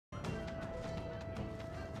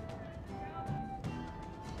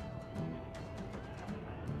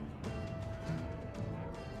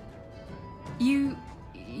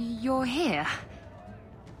You're here.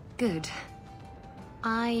 Good.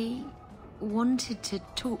 I wanted to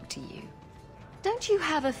talk to you. Don't you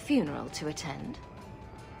have a funeral to attend?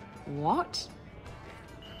 What?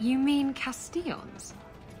 You mean Castillon's?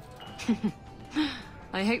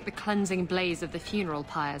 I hope the cleansing blaze of the funeral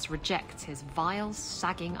pyres rejects his vile,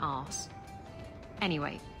 sagging arse.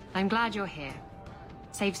 Anyway, I'm glad you're here.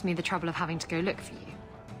 Saves me the trouble of having to go look for you.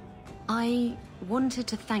 I wanted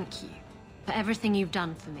to thank you for everything you've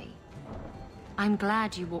done for me. I'm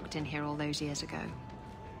glad you walked in here all those years ago.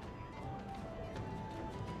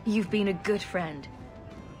 You've been a good friend,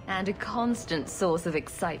 and a constant source of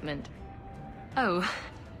excitement. Oh,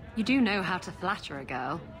 you do know how to flatter a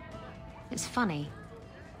girl. It's funny.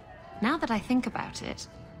 Now that I think about it,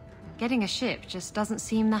 getting a ship just doesn't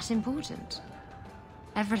seem that important.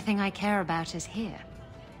 Everything I care about is here.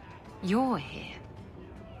 You're here.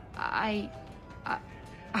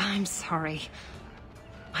 I'm sorry.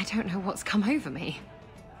 I don't know what's come over me.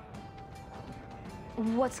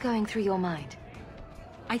 What's going through your mind?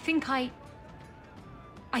 I think I'm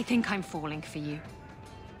falling for you.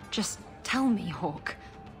 Just tell me, Hawk,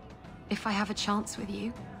 if I have a chance with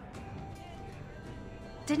you.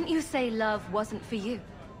 Didn't you say love wasn't for you?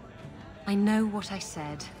 I know what I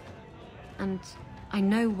said, and I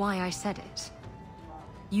know why I said it.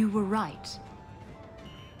 You were right.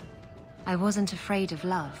 I wasn't afraid of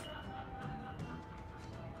love.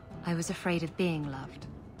 I was afraid of being loved.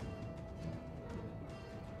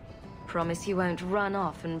 Promise you won't run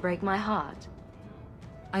off and break my heart?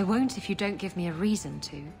 I won't if you don't give me a reason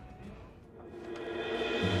to.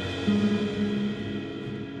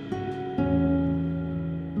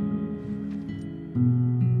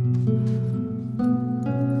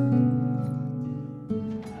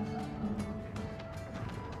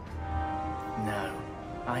 No,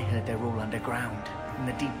 I heard they're all underground, in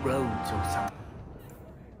the deep roads or something.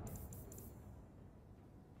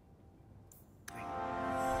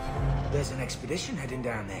 There's an expedition heading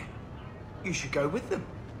down there. You should go with them.